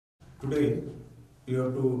Today we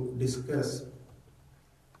have to discuss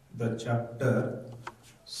the chapter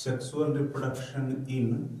Sexual Reproduction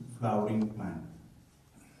in Flowering Plant.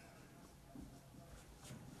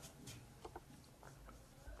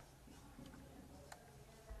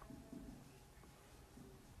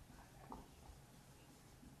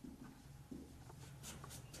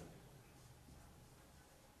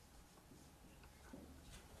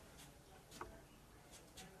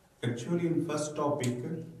 Actually, in first topic,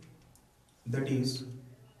 that is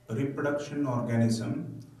reproduction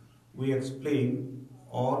organism, we explain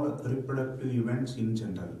all reproductive events in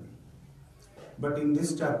general. But in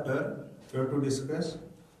this chapter, we have to discuss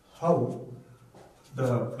how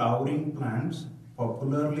the flowering plants,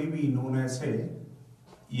 popularly we known as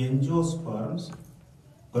angiosperms,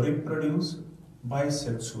 reproduce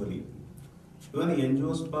bisexually. Even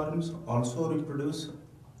angiosperms also reproduce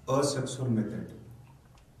asexual method.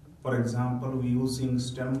 For example, we using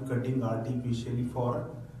stem cutting artificially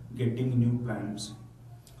for getting new plants.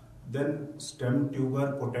 Then stem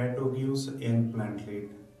tuber potato gives young plantlet.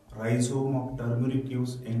 Rhizome of turmeric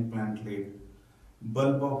gives young plantlet.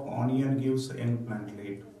 Bulb of onion gives young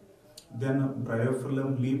plantlet. Then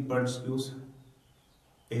bryophyllum leaf buds gives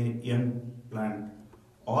a young plant.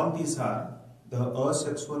 All these are the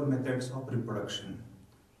asexual methods of reproduction.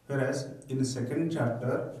 Whereas in second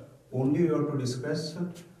chapter, only we have to discuss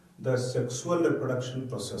the sexual reproduction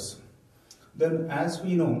process. Then as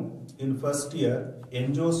we know, in first year,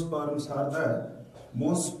 angiosperms are the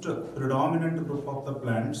most predominant group of the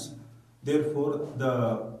plants. Therefore,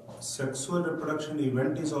 the sexual reproduction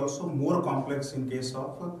event is also more complex in case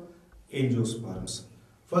of angiosperms.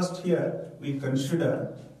 First here, we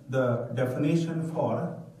consider the definition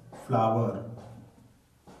for flower.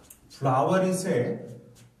 Flower is a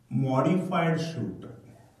modified shoot.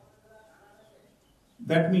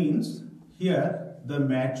 That means here the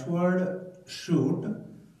matured shoot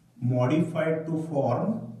modified to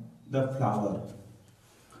form the flower,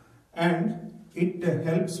 and it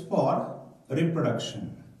helps for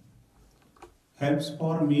reproduction, helps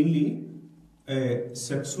for mainly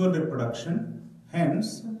sexual reproduction.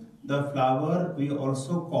 Hence the flower we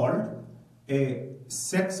also called a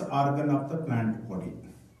sex organ of the plant body.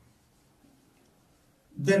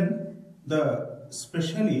 Then the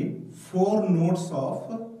especially 4 nodes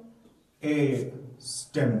of a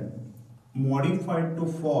stem modified to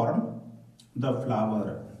form the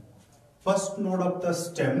flower. First node of the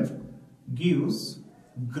stem gives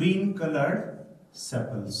green colored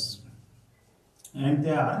sepals, and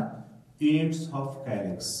they are units of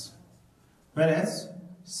calyx. Whereas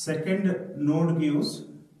second node gives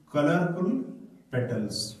colorful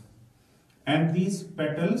petals, and these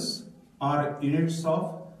petals are units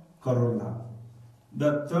of corolla.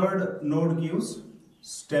 The third node gives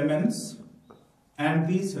stamens, and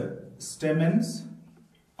these stamens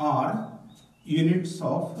are units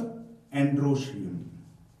of androecium.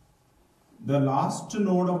 The last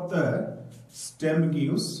node of the stem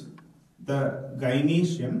gives the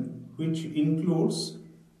gynoecium, which includes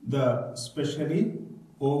the specially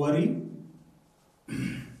ovary,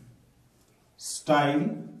 style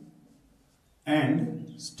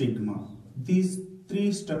and stigma. These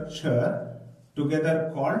 3 structures together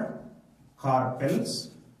called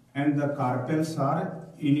carpels, and the carpels are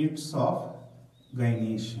units of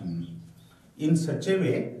gynoecium. In such a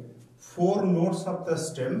way, 4 nodes of the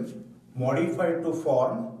stem modified to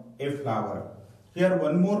form a flower. Here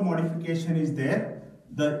one more modification is there.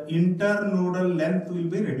 The internodal length will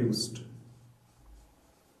be reduced.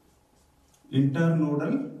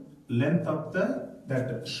 Internodal length of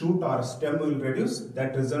that shoot or stem will reduce.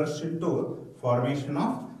 That results into formation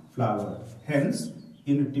of flower. Hence,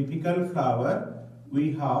 in a typical flower,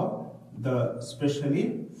 we have the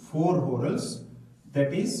specially 4 whorls,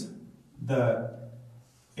 that is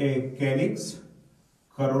a calyx,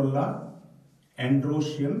 corolla,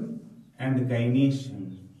 androecium and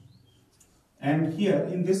gynoecium. And here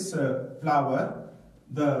in this flower,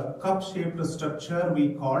 the cup-shaped structure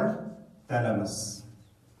we called thalamus.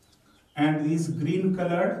 And these green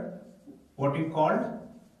colored, what we called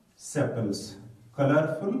sepals,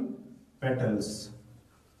 colorful petals,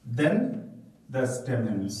 then the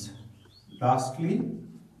stamens, lastly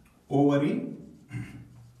ovary,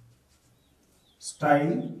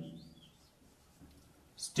 style,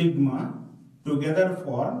 stigma, together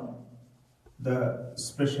form the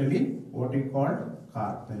specially what we call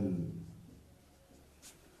carpel.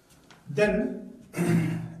 Then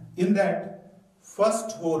in that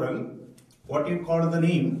first whorl, what we call the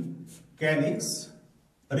name calyx,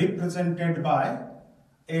 represented by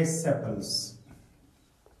sepals,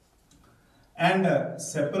 and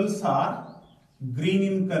sepals are green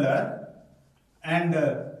in color, and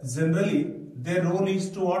generally their role is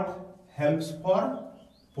to what? Helps for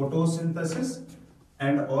photosynthesis,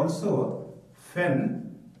 and also when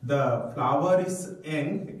the flower is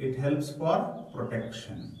young, it helps for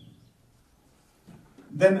protection.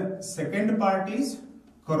 Then second part is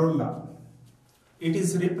corolla. It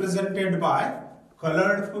is represented by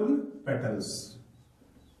colorful petals.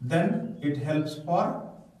 Then it helps for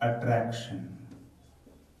attraction.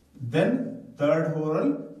 Then third whorl,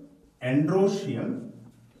 androecium.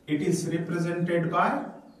 It is represented by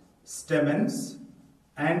stamens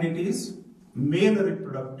and it is male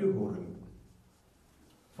reproductive whorl.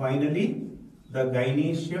 Finally, the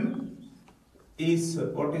gynoecium is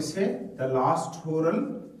the last whorl,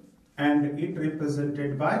 and it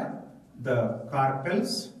represented by the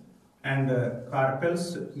carpels, and carpels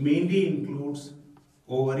mainly includes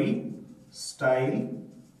ovary, style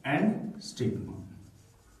and stigma.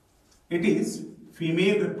 It is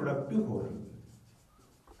female reproductive whorl.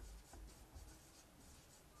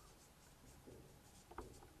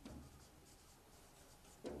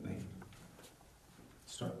 Right.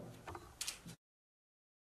 Stop.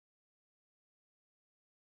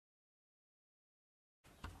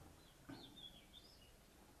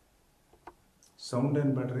 Sound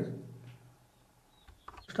and battery.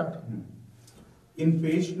 Start. In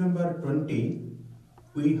page number 20,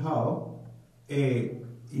 we have a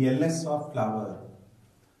LS of flower.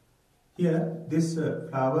 Here, this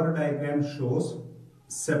flower diagram shows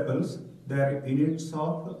sepals, they are units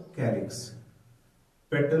of calyx,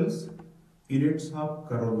 petals, units of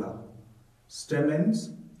corolla,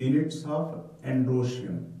 stamens, units of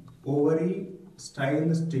androecium, ovary,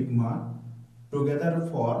 style, stigma, together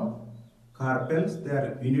form carpels, they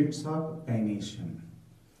are units of gynoecium.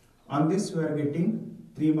 On this, we are getting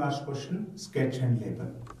 3 marks question, sketch and label.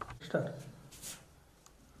 Start.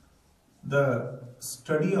 The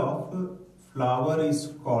study of flower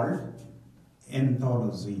is called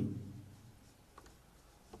anthology.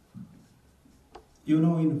 You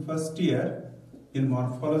know, in first year, in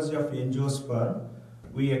morphology of angiosperm,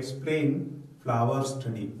 we explain flower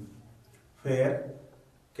study, where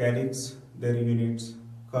calyx, their units,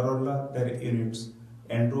 corolla, their units,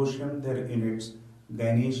 androecium, their units,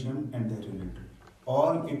 gynoecium and their unit.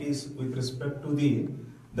 All it is with respect to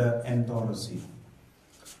the anthology.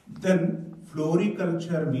 Then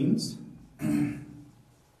floriculture means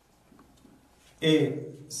a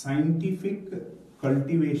scientific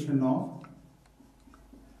cultivation of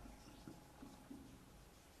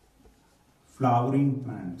flowering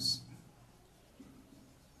plants.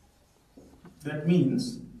 That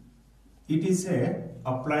means it is a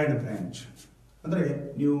applied branch.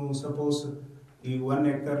 Andre you suppose ಈ 1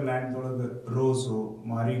 acre land ಒಳಗೆ rose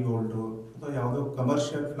marigold ಅಥವಾ ಯಾವುದೋ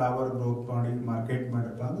commercial flower growth ಮಾಡಿ market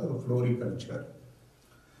ಮಾಡಪ್ಪ ಅಂದ್ರೆ ಅದು floriculture.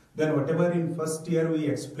 Then whatever in first year we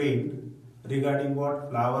explained regarding what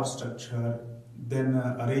flower structure, then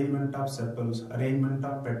arrangement of sepals, arrangement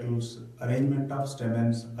of petals, arrangement of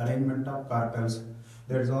stamens, arrangement of carpels,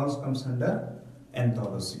 that all comes under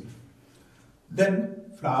anthology. Then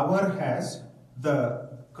flower has the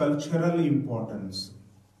cultural importance.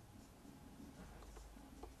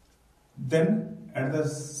 Then at the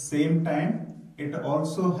same time it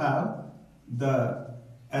also have the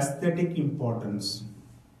aesthetic importance.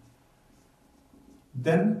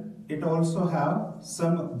 Then it also have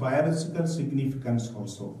some biological significance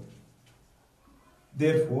also.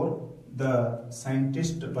 Therefore the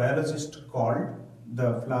biologist called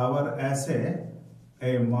the flower as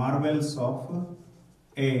a marvels of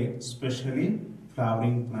a specially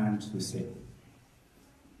flowering plants, we say,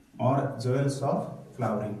 or jewels of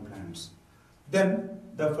flowering plants. Then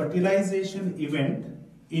the fertilization event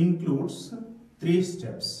includes 3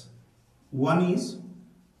 steps. One is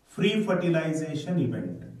free fertilization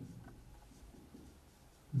event.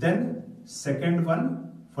 Then second one,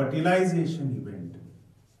 fertilization event.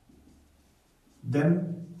 Then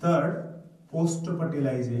third, post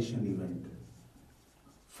fertilization event.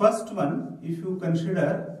 First one, if you consider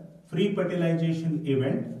free fertilization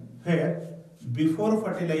event, where before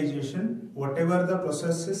fertilization, whatever the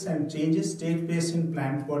processes and changes take place in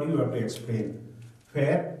plant body, you have to explain.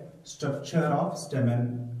 Where structure of stamen,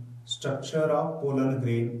 structure of pollen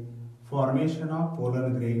grain, formation of pollen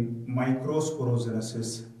grain, microsporogenesis,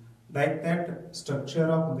 like that structure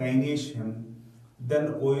of gynoecium, then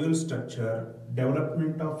ovule structure,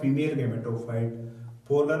 development of female gametophyte,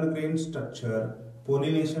 pollen grain structure,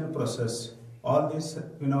 pollination process, all this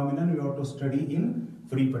phenomenon you have to study in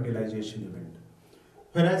free fertilization event.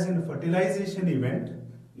 Whereas in fertilization event,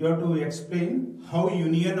 you have to explain how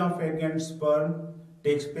union of egg and sperm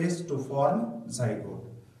takes place to form zygote.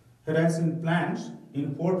 Whereas in plants,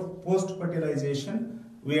 in post-fertilization,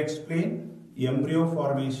 we explain embryo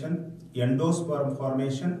formation, endosperm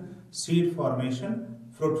formation, seed formation,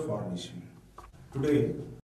 fruit formation. Today,